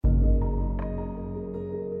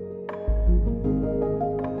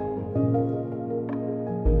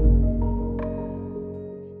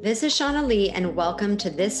This is Shauna Lee, and welcome to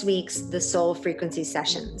this week's The Soul Frequency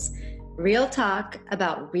Sessions. Real talk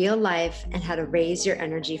about real life and how to raise your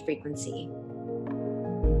energy frequency.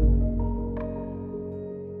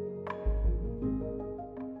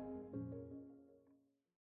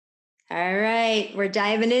 All right, we're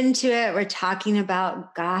diving into it. We're talking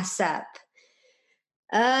about gossip.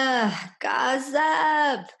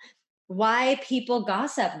 Gossip. Why people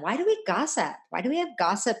gossip? Why do we gossip? Why do we have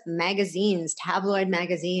gossip magazines, tabloid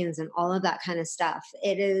magazines, and all of that kind of stuff?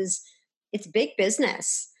 It's big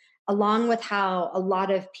business, along with how a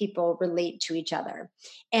lot of people relate to each other.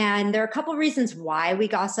 And there are a couple reasons why we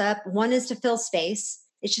gossip. One is to fill space.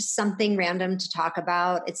 It's just something random to talk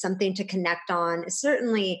about. It's something to connect on. It's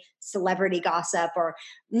certainly celebrity gossip or,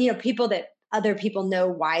 people that other people know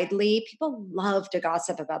widely. People love to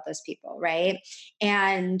gossip about those people, right?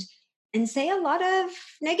 And say a lot of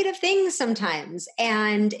negative things sometimes.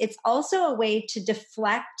 And it's also a way to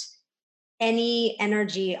deflect any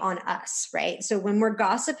energy on us, right? So when we're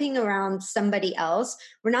gossiping around somebody else,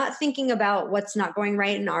 we're not thinking about what's not going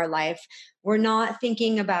right in our life. We're not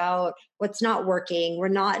thinking about what's not working. We're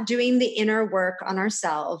not doing the inner work on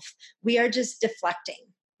ourselves. We are just deflecting,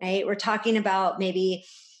 right? We're talking about maybe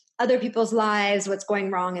other people's lives, what's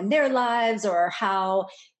going wrong in their lives, or how,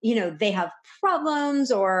 they have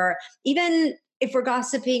problems, or even if we're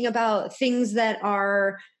gossiping about things that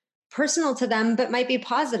are personal to them but might be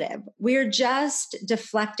positive. We're just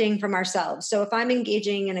deflecting from ourselves. So if I'm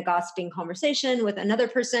engaging in a gossiping conversation with another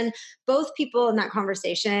person, both people in that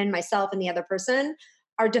conversation, myself and the other person,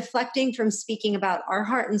 are deflecting from speaking about our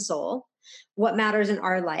heart and soul, what matters in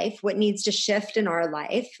our life, what needs to shift in our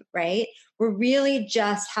life, right? We're really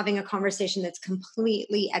just having a conversation that's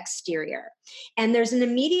completely exterior. And there's an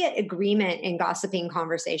immediate agreement in gossiping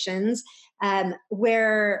conversations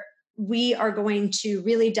where we are going to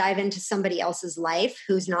really dive into somebody else's life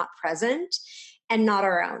who's not present and not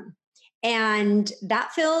our own. And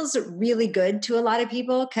that feels really good to a lot of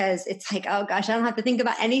people because it's like, oh gosh, I don't have to think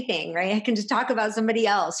about anything, right? I can just talk about somebody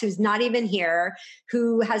else who's not even here,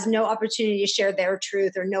 who has no opportunity to share their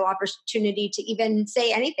truth or no opportunity to even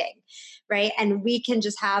say anything, right? And we can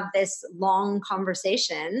just have this long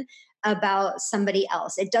conversation about somebody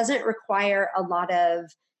else. It doesn't require a lot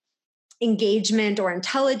of engagement or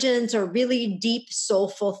intelligence or really deep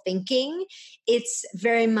soulful thinking. It's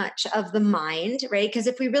very much of the mind, right? Because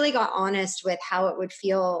if we really got honest with how it would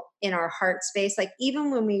feel in our heart space, like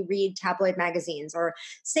even when we read tabloid magazines or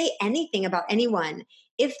say anything about anyone,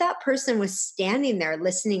 if that person was standing there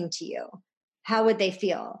listening to you, how would they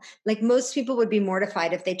feel? Like most people would be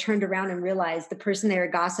mortified if they turned around and realized the person they were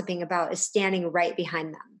gossiping about is standing right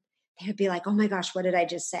behind them. They would be like, oh my gosh, what did I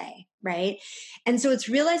just say? Right. And so it's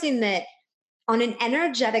realizing that on an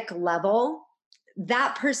energetic level,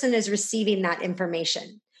 that person is receiving that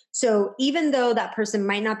information. So even though that person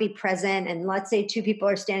might not be present, and let's say two people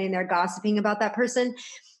are standing there gossiping about that person,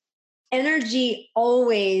 energy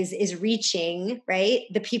always is reaching, right?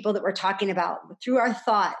 The people that we're talking about through our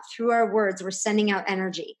thought, through our words, we're sending out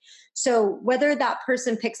energy. So whether that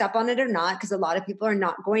person picks up on it or not, because a lot of people are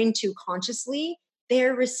not going to consciously,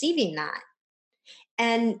 they're receiving that.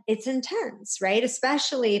 And it's intense, right?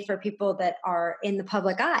 Especially for people that are in the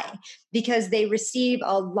public eye, because they receive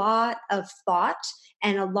a lot of thought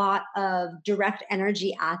and a lot of direct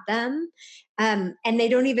energy at them. And they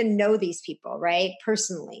don't even know these people, right?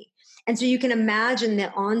 Personally. And so you can imagine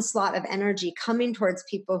the onslaught of energy coming towards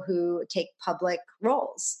people who take public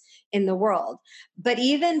roles in the world. But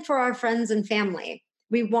even for our friends and family,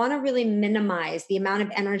 we want to really minimize the amount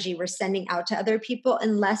of energy we're sending out to other people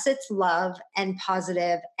unless it's love and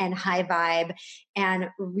positive and high vibe and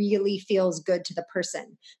really feels good to the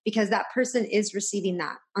person, because that person is receiving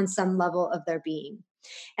that on some level of their being.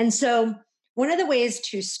 And so one of the ways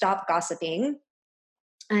to stop gossiping,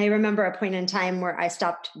 I remember a point in time where I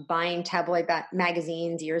stopped buying tabloid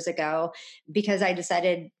magazines years ago because I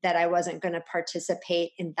decided that I wasn't going to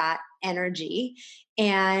participate in that energy.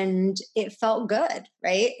 And it felt good,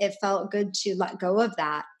 right? It felt good to let go of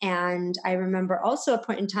that. And I remember also a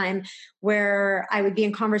point in time where I would be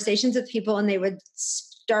in conversations with people and they would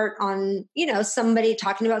start on, somebody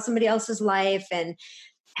talking about somebody else's life. And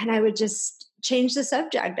I would just change the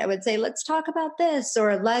subject. I would say, let's talk about this,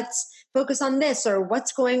 or let's focus on this, or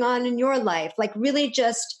what's going on in your life. Like really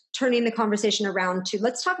just turning the conversation around to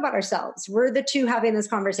let's talk about ourselves. We're the two having this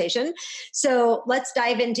conversation. So let's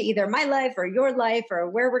dive into either my life or your life or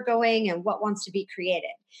where we're going and what wants to be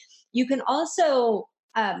created. You can also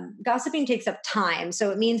gossiping takes up time.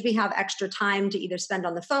 So it means we have extra time to either spend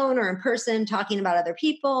on the phone or in person talking about other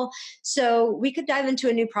people. So we could dive into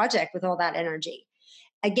a new project with all that energy.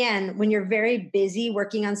 again, when you're very busy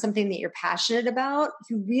working on something that you're passionate about,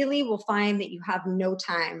 you really will find that you have no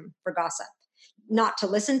time for gossip, not to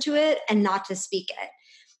listen to it and not to speak it.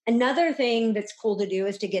 Another thing that's cool to do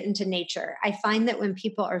is to get into nature. I find that when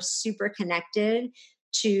people are super connected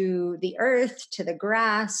to the earth, to the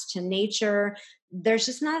grass, to nature, there's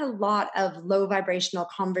just not a lot of low vibrational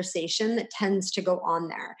conversation that tends to go on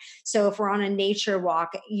there. So if we're on a nature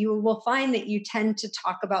walk, you will find that you tend to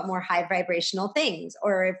talk about more high vibrational things.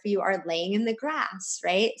 Or if you are laying in the grass,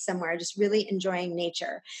 right, somewhere, just really enjoying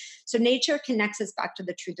nature. So nature connects us back to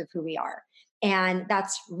the truth of who we are. And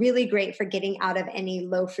that's really great for getting out of any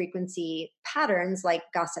low frequency patterns like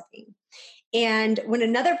gossiping. And when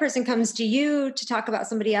another person comes to you to talk about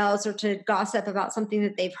somebody else or to gossip about something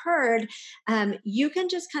that they've heard, you can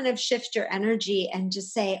just kind of shift your energy and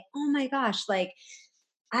just say, oh my gosh, like,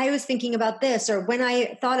 I was thinking about this, or when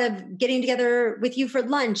I thought of getting together with you for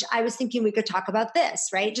lunch, I was thinking we could talk about this,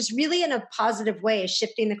 right? Just really in a positive way,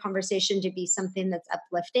 shifting the conversation to be something that's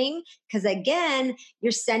uplifting. Because again,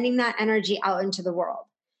 you're sending that energy out into the world,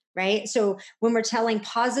 right? So when we're telling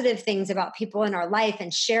positive things about people in our life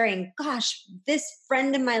and sharing, gosh, this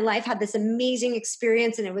friend in my life had this amazing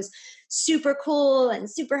experience and it was super cool and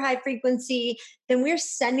super high frequency, then we're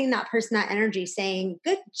sending that person that energy saying,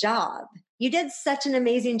 good job. You did such an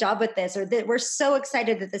amazing job with this, or that we're so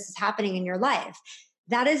excited that this is happening in your life.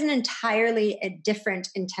 That is an entirely a different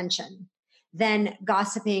intention than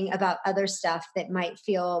gossiping about other stuff that might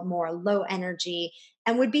feel more low energy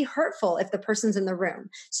and would be hurtful if the person's in the room.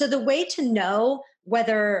 So the way to know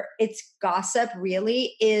whether it's gossip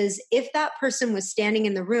really is if that person was standing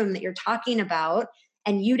in the room that you're talking about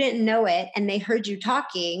and you didn't know it and they heard you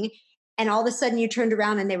talking and all of a sudden you turned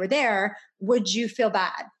around and they were there, would you feel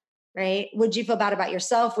bad? Right? Would you feel bad about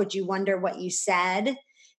yourself? Would you wonder what you said?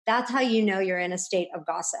 That's how you know you're in a state of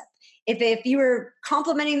gossip. If you were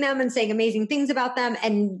complimenting them and saying amazing things about them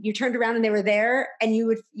and you turned around and they were there and you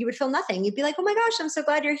would feel nothing. You'd be like, oh my gosh, I'm so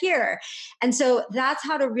glad you're here. And so that's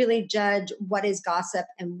how to really judge what is gossip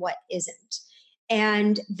and what isn't.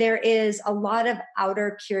 And there is a lot of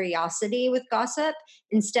outer curiosity with gossip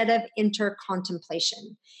instead of inner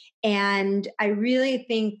contemplation. And I really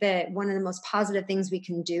think that one of the most positive things we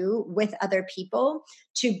can do with other people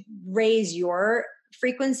to raise your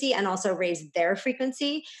frequency and also raise their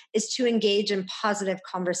frequency is to engage in positive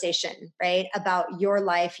conversation, right? About your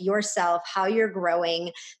life, yourself, how you're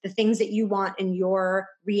growing, the things that you want in your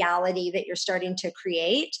reality that you're starting to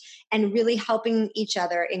create, and really helping each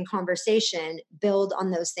other in conversation build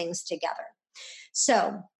on those things together.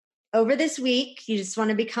 So, over this week, you just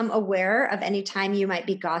want to become aware of any time you might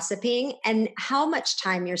be gossiping and how much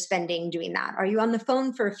time you're spending doing that. Are you on the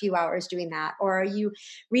phone for a few hours doing that? Or are you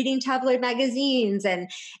reading tabloid magazines?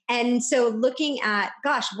 And so looking at,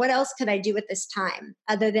 gosh, what else could I do with this time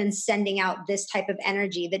other than sending out this type of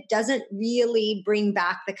energy that doesn't really bring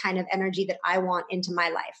back the kind of energy that I want into my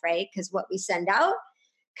life, right? Because what we send out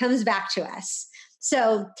comes back to us.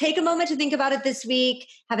 So take a moment to think about it this week.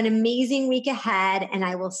 Have an amazing week ahead, and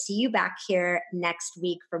I will see you back here next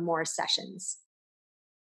week for more sessions.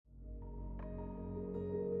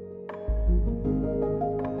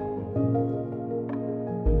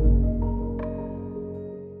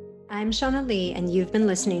 I'm Shauna Lee, and you've been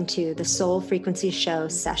listening to the Soul Frequency Show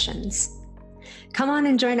Sessions. Come on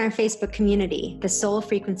and join our Facebook community, the Soul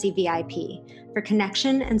Frequency VIP, for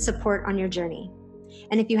connection and support on your journey.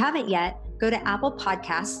 And if you haven't yet, go to Apple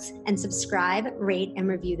Podcasts and subscribe, rate, and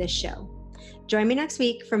review this show. Join me next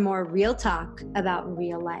week for more real talk about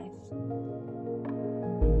real life.